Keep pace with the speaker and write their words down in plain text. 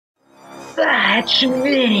Such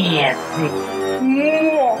Vidiocy.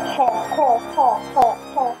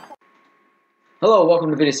 Hello,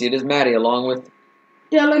 welcome to Vidiocy. It is Matty along with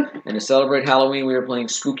Dylan. And to celebrate Halloween, we are playing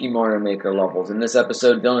Spooky Mario Maker levels. In this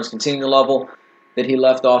episode, Dylan is continuing the level that he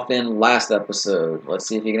left off in last episode. Let's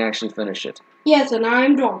see if he can actually finish it. Yes, and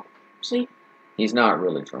I'm drunk. See? He's not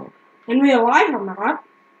really drunk. In real life, I'm not.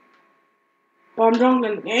 But I'm drunk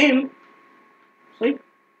in the game. See?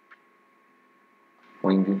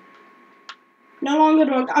 Wingy. No longer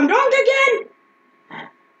drunk. I'm drunk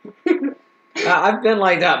again! I've been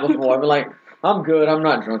like that before. I've been like, I'm good. I'm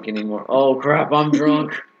not drunk anymore. Oh, crap. I'm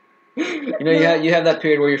drunk. You know, you have that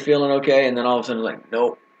period where you're feeling okay, and then all of a sudden, you're like,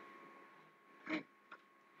 nope.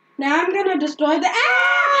 Now I'm gonna destroy the...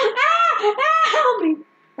 help me!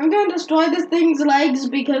 I'm gonna destroy this thing's legs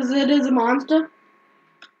because it is a monster.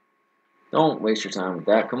 Don't waste your time with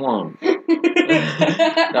that. Come on.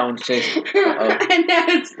 That one's chasing. Uh-oh. I know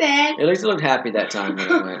it's dead. At least it looked happy that time when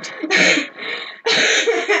it went.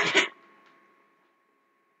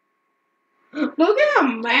 Look at how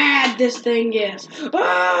mad this thing is. I'm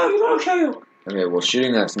gonna kill you. Okay, well,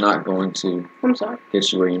 shooting that's not going to I'm sorry. get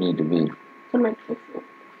you where you need to be.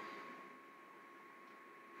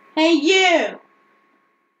 Hey, you!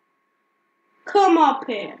 Come up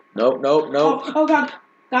here. Nope. Oh God.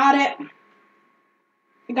 Got it.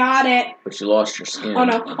 Got it. But you lost your skin. Oh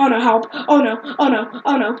no, help. Oh no.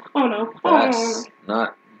 That's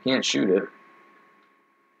not, you can't shoot it.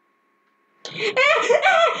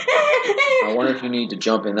 I wonder if you need to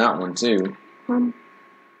jump in that one too. Go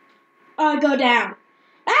down.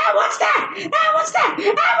 What's that?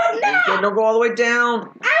 No! Don't go all the way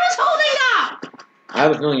down. I was holding up! I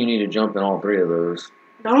have a feeling you need to jump in all three of those.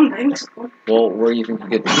 Don't think so. Well, where do you think you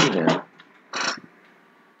get the key then?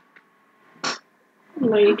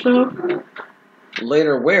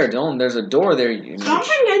 Later where, Dylan? There's a door there.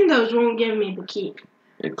 Something in those won't give me the key.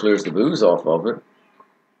 It clears the booze off of it.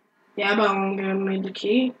 Yeah, but it won't give me the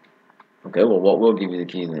key. Okay, well, what will give you the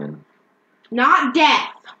key then? Not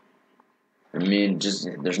death. I mean, just,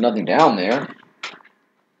 there's nothing down there.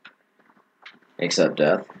 Except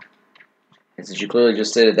death. And since you clearly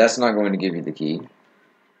just stated that's not going to give you the key.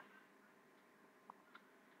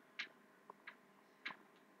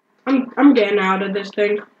 I'm getting out of this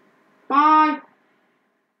thing. Bye.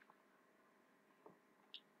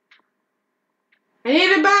 I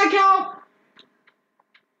need it back, help.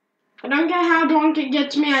 I don't care how drunk it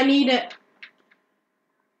gets me, I need it.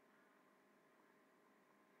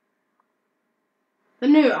 The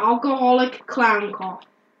new alcoholic clown car.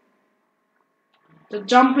 To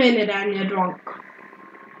jump in it and you're drunk.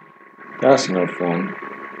 That's no fun.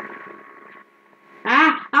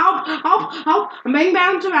 Help! I'm being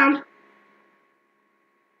bounced around.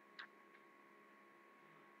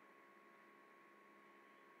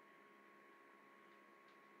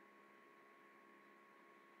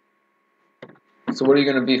 So what are you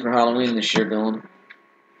going to be for Halloween this year, Dylan?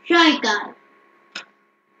 Shy guy.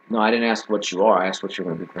 No, I didn't ask what you are. I asked what you're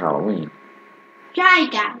going to be for Halloween. Shy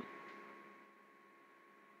guy.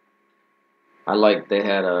 I like they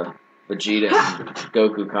had a Vegeta and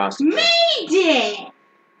Goku costume. Me did!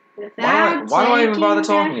 Why do I even bother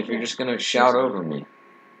talking if you're just going to shout over me?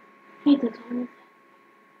 Hate the time.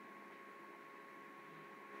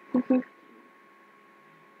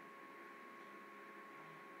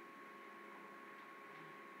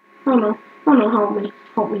 Oh no, help me.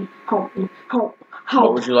 What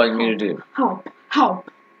would you like me to do?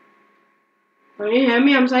 Help. When you hear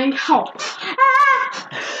me, I'm saying help.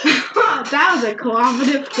 That was a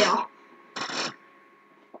cooperative kill.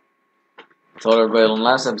 I told everybody on the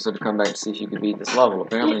last episode to come back to see if you could beat this level.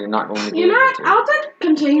 Apparently you're not going to be You know able what? to. I'll just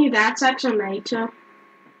continue that section later.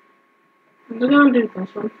 We're gonna do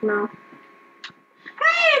this one now.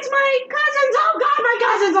 Hey, it's my cousins! Oh God, my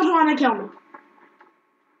cousins are trying to kill me.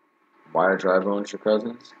 Wire dry bones your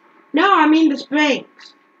cousins? No, I mean the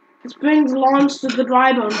springs. The springs launched the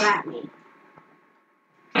dry bones at me.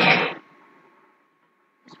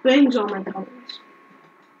 Springs are my cousins.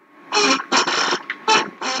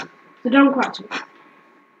 So don't question me.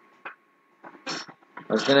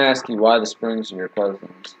 I was going to ask you why the springs are your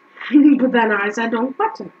cousins. But then I said don't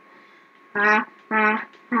question. I'm gonna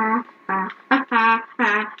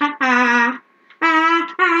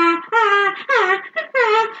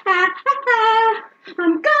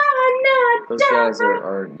Those guys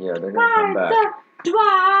are yeah, they're gonna come back.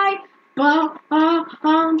 Dry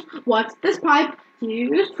bones. What's this pipe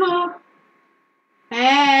used for?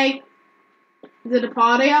 Hey, is it a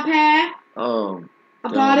party up here? Oh. A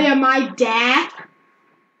party of my death?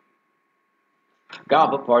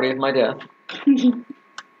 Gabba, party of my death.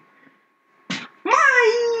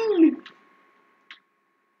 Mine!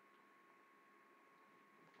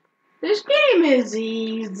 is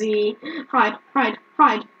easy. Hide, hide,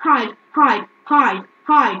 hide, hide, hide, hide,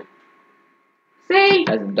 hide. See?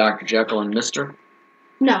 As in Dr. Jekyll and Mr.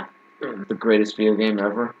 No. The greatest video game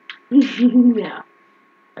ever. No.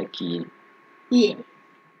 I keyed. Yeah.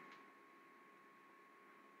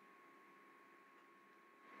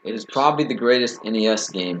 It is probably the greatest NES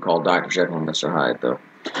game called Dr. Jekyll and Mr. Hyde, though.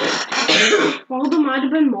 Well, there might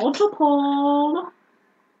have been multiple.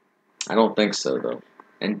 I don't think so, though.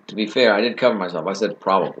 And to be fair, I did cover myself. I said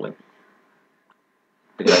probably.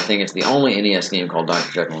 Because I think it's the only NES game called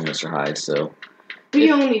Dr. Jekyll and Mr. Hyde, so... We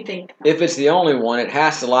only think. If it's the only one, it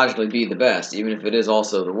has to logically be the best, even if it is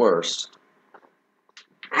also the worst.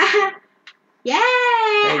 Yay!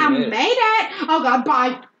 I made it! Oh god,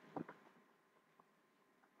 bye!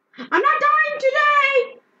 I'm not dying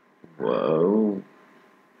today! Whoa.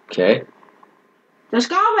 Okay. Let's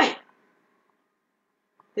go away!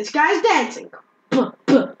 This guy's dancing. What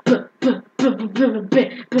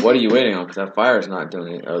are you waiting on? Because that fire's not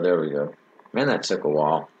doing it. Oh, there we go. Man, that took a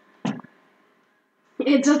while.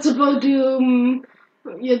 It's not supposed to...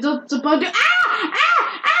 You're not supposed to...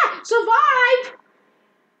 Survive!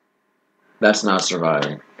 That's not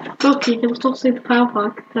surviving. Look, you can still see the power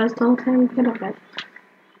block. There's no time to get of it.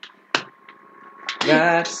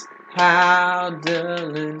 That's how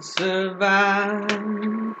Dylan survived.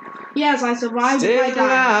 Yes, I survived by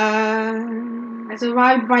dying. I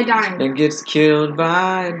survived by dying. And gets killed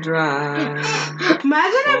by a drive.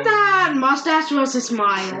 Imagine if that mustache was a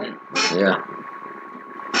smile. Yeah.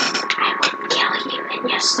 I will kill you in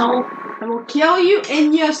your soul. I will kill you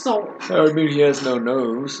in your soul. That would mean he has no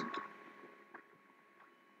nose.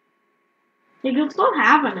 You can still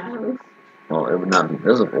have a nose. Well, it would not be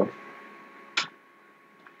visible.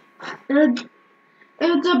 It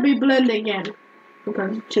would just be blending in.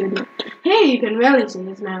 Because it's 2D. Hey, you can really see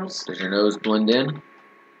his nose. Does your nose blend in?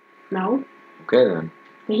 No. Okay then.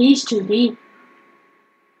 He's 2D.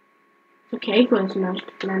 It's okay for his nose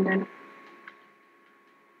to blend in.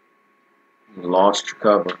 You lost your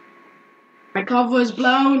cover. My cover is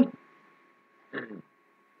blown.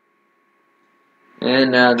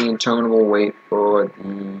 And now the interminable wait for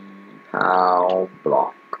the POW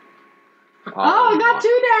block. Oh, I got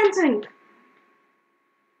two dancing.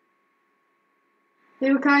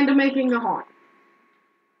 They were kind of making a heart.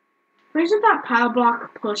 Where's that power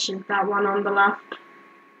block pushes that one on the left?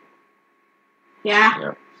 Yeah.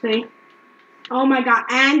 Yep. See? Oh my god,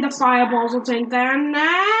 and the fireballs will take there.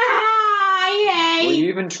 Yay! Were you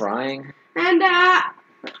even trying? And, how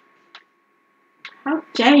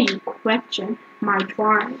dare you question my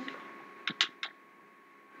trying?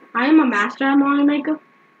 I am a master at Mario Maker.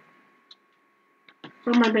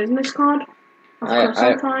 So my business card. Of course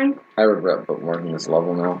I'm trying. I regret bookmarking this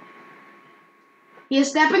level now. You're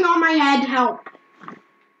stepping on my head, help.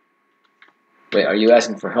 Wait, are you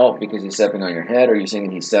asking for help because he's stepping on your head, or are you saying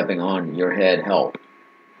he's stepping on your head, help?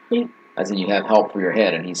 As in you have help for your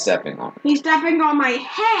head and he's stepping on it. He's stepping on my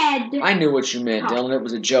head. I knew what you meant, Dylan. It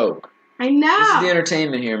was a joke. I know. This is the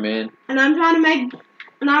entertainment here, man. And I'm trying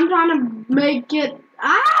to make it.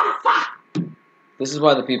 Ah, fuck! This is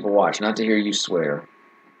why the people watch, not to hear you swear.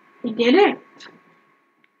 He did it.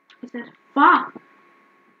 He said, fuck.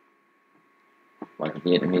 Like a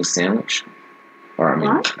Vietnamese sandwich? Or, I mean,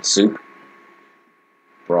 What? soup?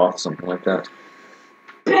 Broth, something like that.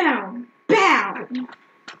 Bam! Bam!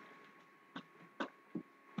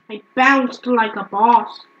 I bounced like a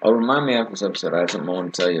boss. Oh, remind me after this episode, I have something I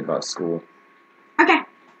want to tell you about school. Okay.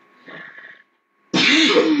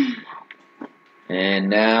 And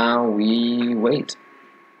now we wait.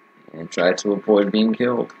 And try to avoid being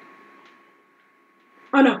killed.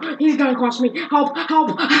 Oh no, he's gonna cross me. Help!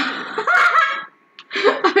 Help!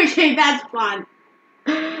 Okay, that's fun.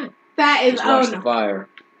 That is, Just watch oh the no. fire.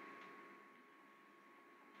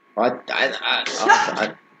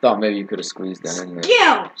 I thought maybe you could have squeezed that in there.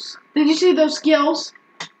 Skills! Did you see those skills?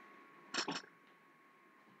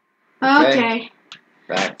 Okay.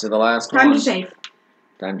 Back to the last Time one. to save.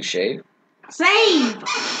 Time to shave. Save!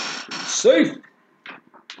 Safe!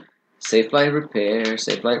 Safe light repair,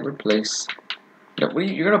 safe light replace. No, what are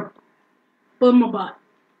you're gonna... Put my butt.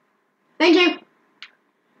 Thank you.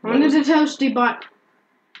 I wanted a toasty butt.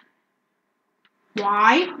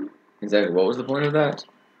 Why? Exactly, what was the point of that?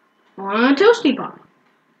 I wanted a toasty butt.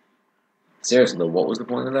 Seriously though, what was the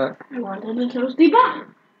point of that? I wanted a toasty butt.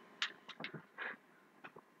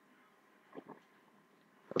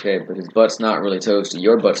 Okay, but his butt's not really toasty.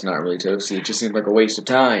 Your butt's not really toasty. It just seems like a waste of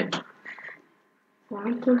time. I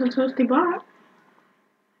wanted a toasty butt.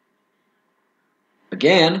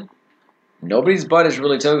 Again, nobody's butt is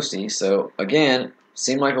really toasty, so again,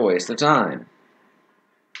 seemed like a waste of time.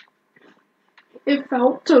 It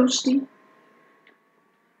felt toasty.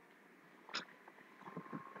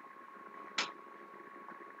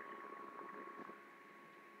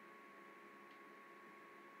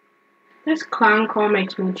 This clown car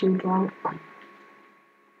makes me too drunk.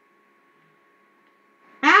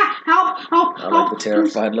 Ah! Help! Help! I Help! like the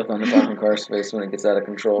terrified look on the clown car's face when it gets out of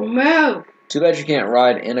control. Move! Too bad you can't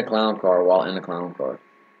ride in a clown car while in a clown car.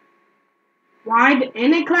 Ride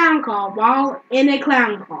in a clown car while in a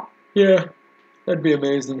clown car. Yeah, that'd be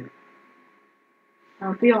amazing. That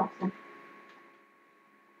would be awesome.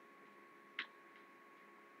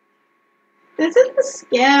 This is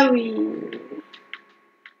scary.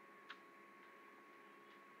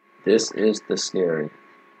 This is the scary.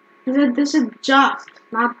 This is just,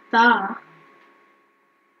 not the.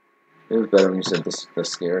 It was better when you said this the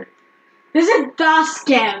scary. This is the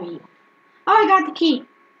scary. Oh, I got the key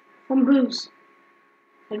from Booze.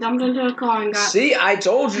 I jumped into a car and got. See, I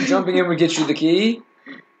told you jumping in would get you the key.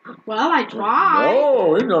 Well, I tried.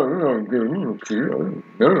 No, it's not getting the key.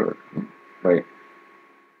 Wait.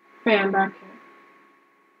 Wait, I'm back here.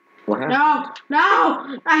 What happened?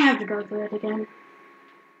 No! I have to go through it again.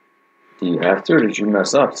 Do you have to, or did you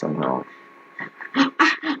mess up somehow?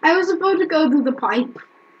 I was supposed to go through the pipe.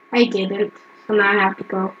 I didn't. So now I have to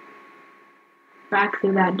go back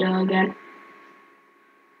through that door again.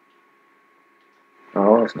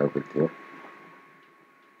 Oh, that's no big deal.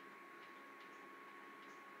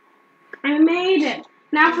 I made it.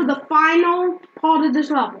 Now for the final part of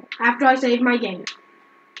this level, after I save my game.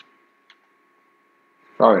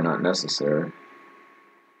 Probably not necessary.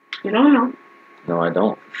 You don't know. No, I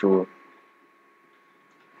don't, for sure.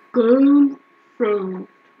 Go through.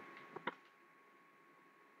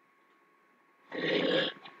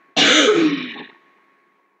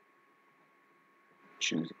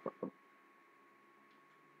 Choose a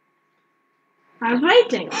I was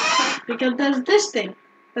waiting because there's this thing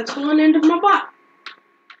that's going into my butt.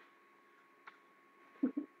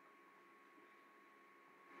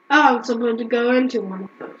 Oh, I'm supposed to go into one of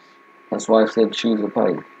those. That's why I said choose a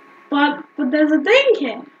pipe. But there's a thing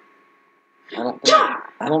here. I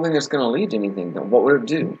don't think it's going to lead to anything, though. What would it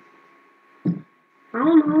do? I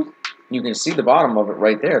don't know. You can see the bottom of it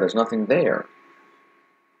right there. There's nothing there.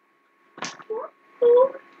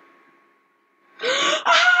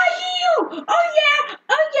 Oh yeah!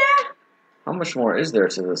 Oh yeah! How much more is there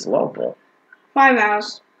to this level? 5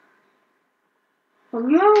 hours.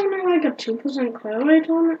 Wasn't there only like a 2% clear rate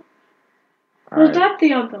on it? Was that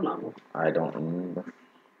the other level? I don't remember.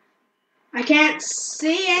 I can't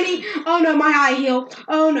see any. Oh no, my high heel.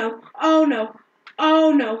 Oh no. Oh no.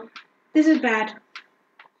 Oh no. This is bad.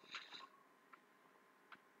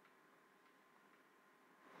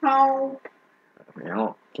 Help.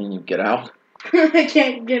 Now, can you get out? I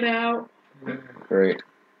can't get out. Great.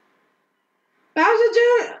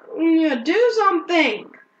 Bowser, do something.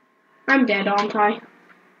 I'm dead, aren't I?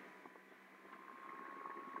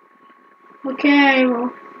 Okay,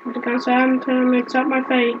 well, I think I'm time to accept my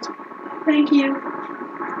fate. Thank you.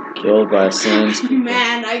 Killed by sins.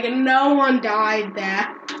 Man, no one died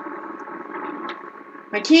there.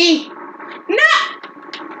 My key. No!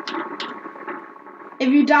 If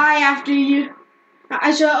you die after you,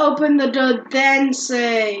 I should open the door then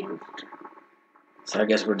save. So I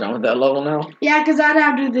guess we're done with that level now? Yeah, because I'd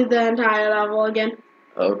have to do the entire level again.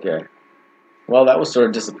 Okay. Well, that was sort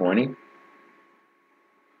of disappointing.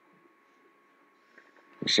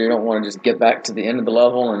 You sure you don't want to just get back to the end of the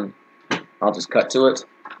level and I'll just cut to it?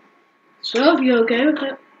 Sure, if you're okay with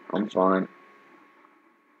it. I'm fine.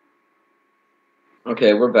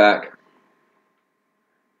 Okay, we're back.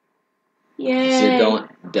 Yay. See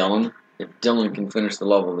if Dylan can finish the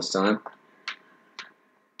level this time.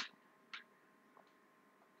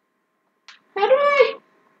 How do I?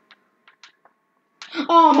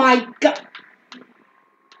 Oh my god.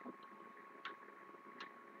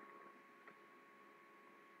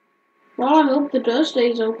 Well, I hope the door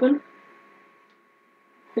stays open.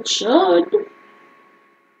 It should.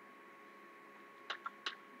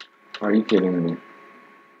 Are you kidding me?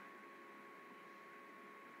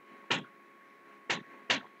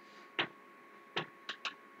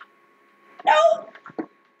 No!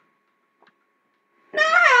 Not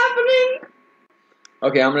happening!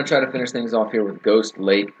 Okay, I'm going to try to finish things off here with Ghost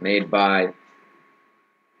Lake, made by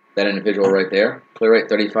that individual right there. Clear rate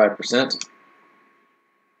 35%.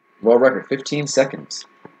 World record 15 seconds.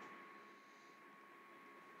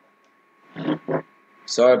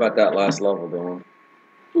 Sorry about that last level, Dylan.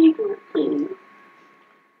 I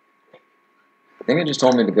think it just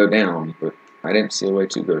told me to go down, but I didn't see a way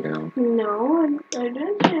to go down. No, I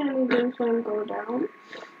didn't see anything saying go down.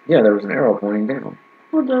 Yeah, there was an arrow pointing down.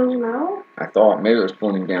 Well, does now? I thought maybe it was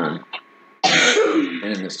pointing down and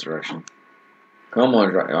in this direction. Come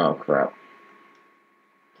on, oh crap.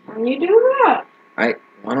 Can you do that? I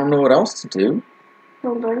don't know what else to do.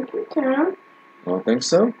 Well, then you can. I don't think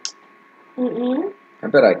so. Mm-mm. I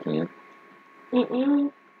bet I can.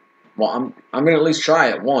 Mm-mm. Well, I'm gonna at least try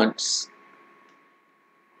it once.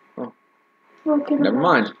 Oh, Okay, never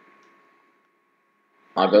mind.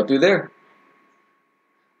 I'll go through there.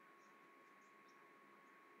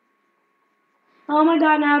 Oh my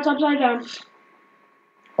god, now it's upside down.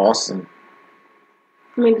 Awesome.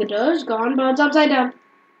 I mean, the door's gone, but it's upside down.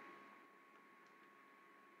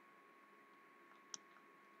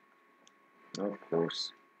 Of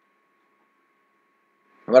course.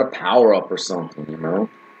 How about a power up or something, you know?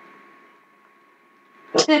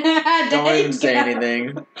 Don't even say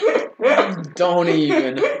anything. Don't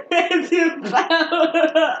even.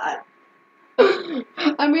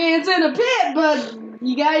 I mean, it's in a pit, but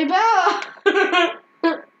you got your power.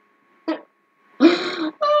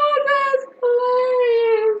 Oh, that's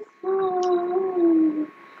hilarious.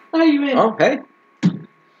 Oh, you in? Oh, hey.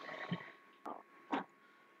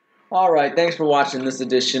 Alright, thanks for watching this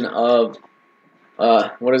edition of,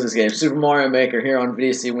 what is this game? Super Mario Maker here on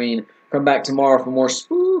Vidiocy. Come back tomorrow for more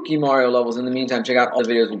spooky Mario levels. In the meantime, check out all the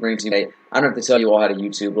videos we bring to you today. I don't have to tell you all how to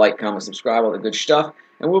YouTube, like, comment, subscribe, all the good stuff.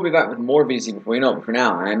 And we'll be back with more Vidiocy before you know it. But for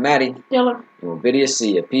now, I'm Matty. Dylan. And we'll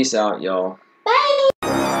Vidiocy. Peace out, y'all. Bye.